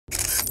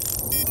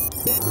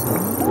Hey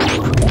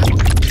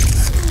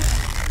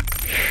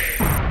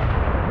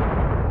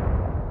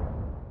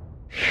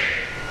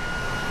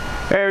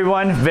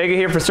everyone, Vega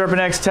here for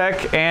SerpentX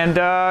Tech, and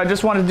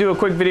just wanted to do a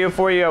quick video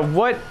for you of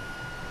what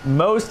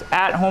most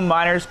at-home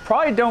miners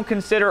probably don't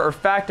consider or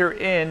factor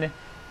in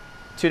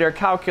to their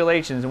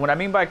calculations. And what I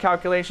mean by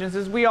calculations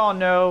is we all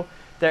know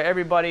that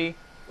everybody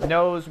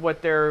knows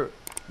what their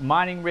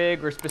mining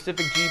rig or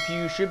specific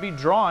GPU should be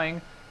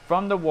drawing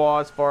from the wall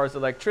as far as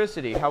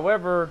electricity.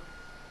 However,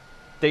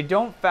 they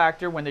don't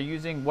factor when they're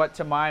using what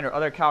to mine or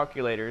other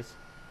calculators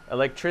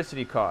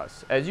electricity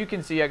costs. As you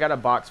can see, I got a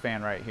box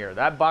fan right here.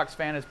 That box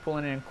fan is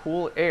pulling in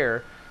cool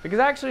air because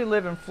I actually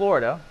live in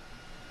Florida,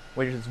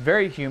 which is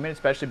very humid,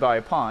 especially by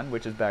a pond,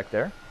 which is back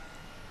there.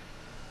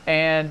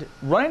 And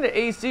running the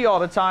AC all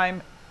the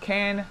time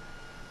can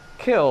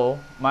kill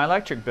my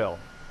electric bill.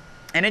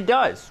 And it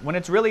does. When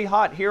it's really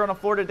hot here on a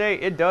Florida day,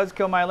 it does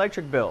kill my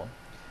electric bill.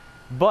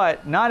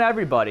 But not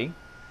everybody,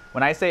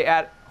 when I say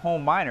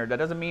at-home miner, that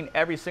doesn't mean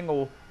every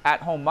single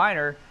at-home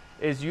miner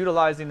is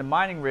utilizing the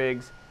mining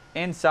rigs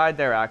inside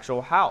their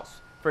actual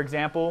house. For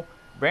example,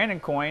 Brandon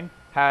Coin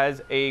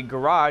has a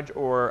garage,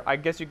 or I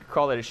guess you could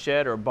call it a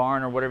shed or a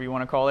barn or whatever you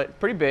want to call it,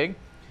 pretty big,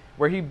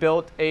 where he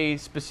built a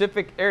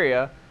specific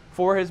area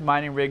for his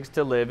mining rigs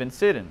to live and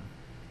sit in.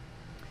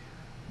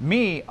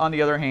 Me, on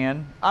the other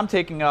hand, I'm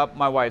taking up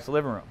my wife's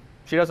living room.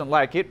 She doesn't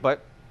like it,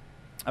 but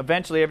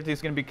eventually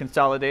everything's going to be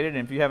consolidated.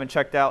 And if you haven't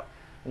checked out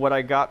what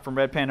I got from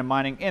Red Panda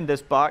Mining in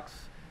this box,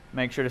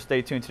 make sure to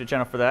stay tuned to the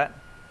channel for that.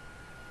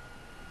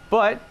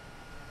 But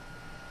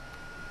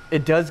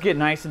it does get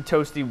nice and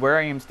toasty where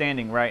I am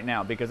standing right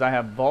now because I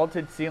have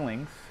vaulted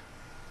ceilings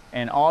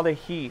and all the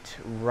heat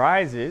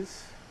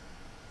rises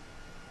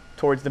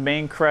towards the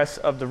main crest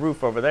of the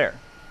roof over there.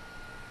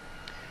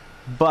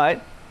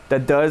 But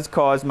that does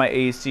cause my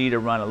AC to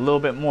run a little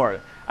bit more.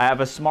 I have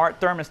a smart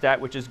thermostat,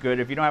 which is good.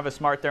 If you don't have a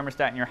smart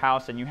thermostat in your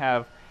house and you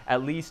have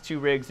at least 2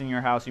 rigs in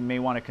your house, you may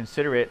want to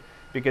consider it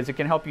because it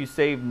can help you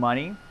save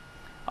money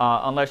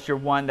unless you're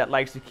one that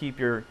likes to keep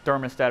your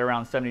thermostat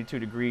around 72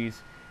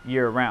 degrees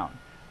year round.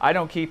 I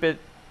don't keep it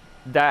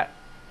that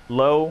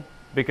low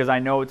because I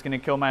know it's going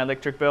to kill my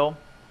electric bill,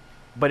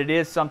 but it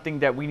is something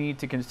that we need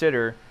to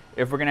consider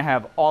if we're going to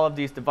have all of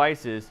these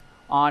devices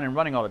on and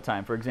running all the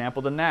time. For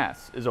example, the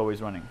NAS is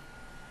always running.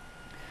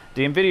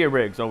 The Nvidia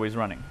rig's always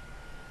running.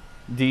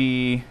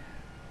 The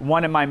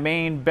one in my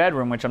main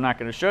bedroom, which I'm not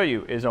going to show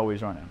you, is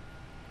always running.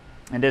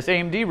 And this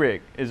AMD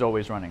rig is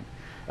always running.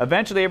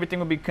 Eventually everything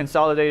will be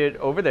consolidated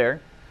over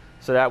there,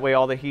 so that way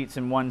all the heat's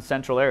in one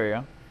central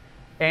area.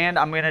 And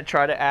I'm going to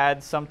try to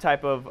add some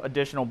type of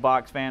additional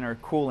box fan or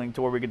cooling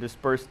to where we can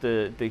disperse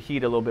the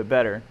heat a little bit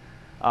better.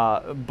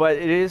 But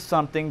it is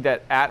something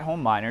that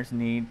at-home miners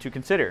need to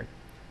consider.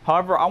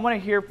 However, I want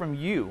to hear from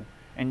you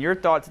and your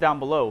thoughts down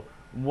below.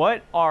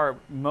 What are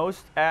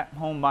most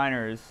at-home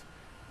miners,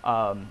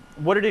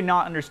 what are they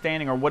not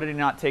understanding or what are they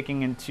not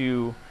taking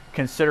into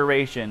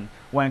consideration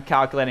when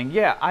calculating,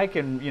 yeah, I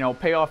can,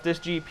 pay off this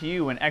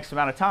GPU in X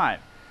amount of time.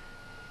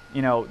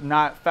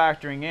 Not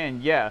factoring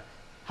in, yeah,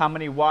 how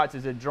many watts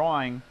is it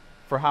drawing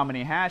for how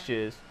many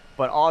hashes,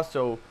 but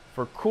also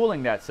for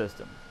cooling that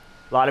system.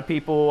 A lot of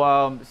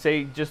people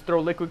say just throw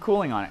liquid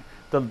cooling on it.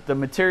 The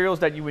materials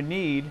that you would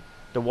need,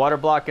 the water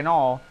block and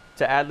all,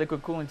 to add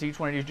liquid cooling to each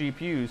one of these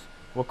GPUs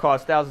will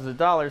cost thousands of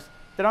dollars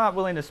that I'm not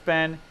willing to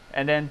spend,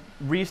 and then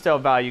resale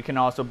value can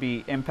also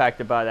be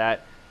impacted by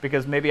that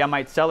because maybe I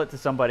might sell it to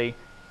somebody,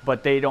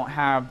 but they don't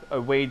have a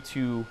way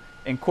to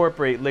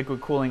incorporate liquid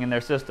cooling in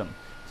their system.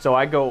 So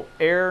I go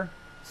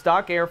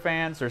stock air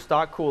fans or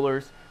stock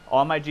coolers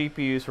on my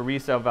GPUs for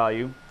resale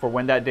value for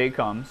when that day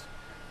comes.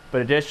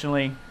 But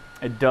additionally,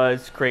 it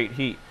does create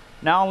heat.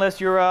 Now, unless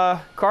you're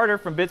Carter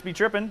from Bits Be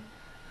Trippin',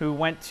 who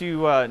went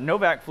to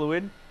Novak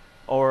fluid,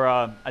 or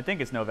I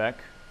think it's Novak.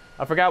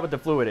 I forgot what the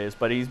fluid is,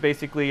 but he's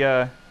basically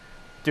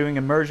doing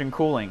immersion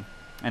cooling.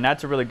 And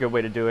that's a really good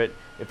way to do it.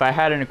 If I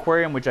had an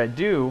aquarium, which I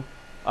do,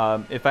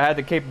 if I had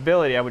the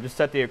capability, I would just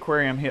set the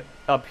aquarium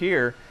up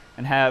here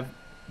and have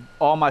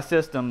all my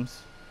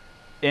systems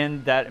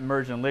in that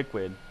immersion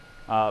liquid.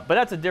 But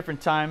that's a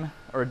different time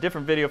or a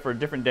different video for a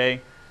different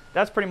day.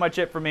 That's pretty much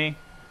it for me.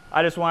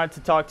 I just wanted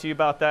to talk to you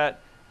about that,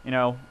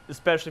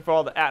 especially for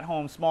all the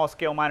at-home small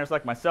scale miners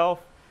like myself.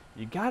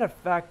 You gotta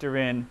factor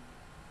in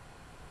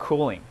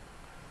cooling.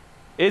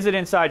 Is it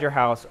inside your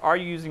house? Are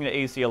you using the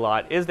AC a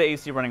lot? Is the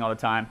AC running all the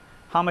time?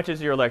 How much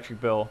is your electric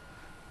bill?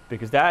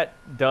 Because that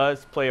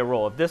does play a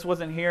role. If this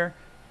wasn't here,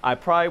 I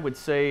probably would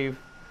save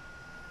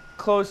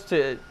close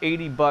to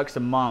 80 bucks a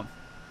month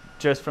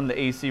just from the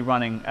AC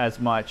running as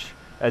much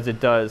as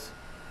it does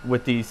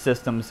with these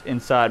systems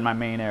inside my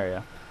main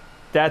area.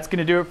 That's going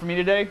to do it for me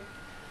today.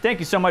 Thank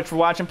you so much for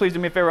watching. Please do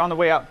me a favor on the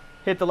way out.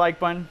 Hit the like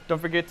button.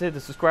 Don't forget to hit the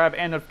subscribe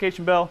and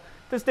notification bell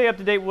to stay up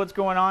to date with what's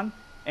going on.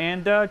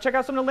 And check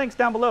out some of the links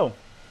down below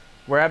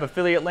where I have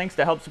affiliate links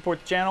to help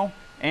support the channel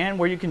and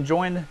where you can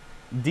join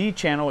the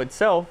channel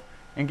itself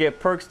and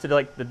get perks to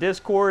like the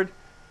Discord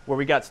where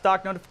we got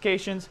stock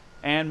notifications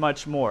and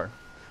much more.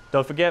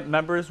 Don't forget,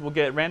 members will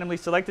get randomly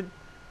selected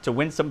to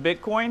win some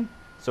Bitcoin.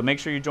 So make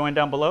sure you join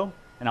down below,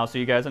 and I'll see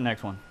you guys in the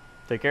next one.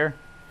 Take care.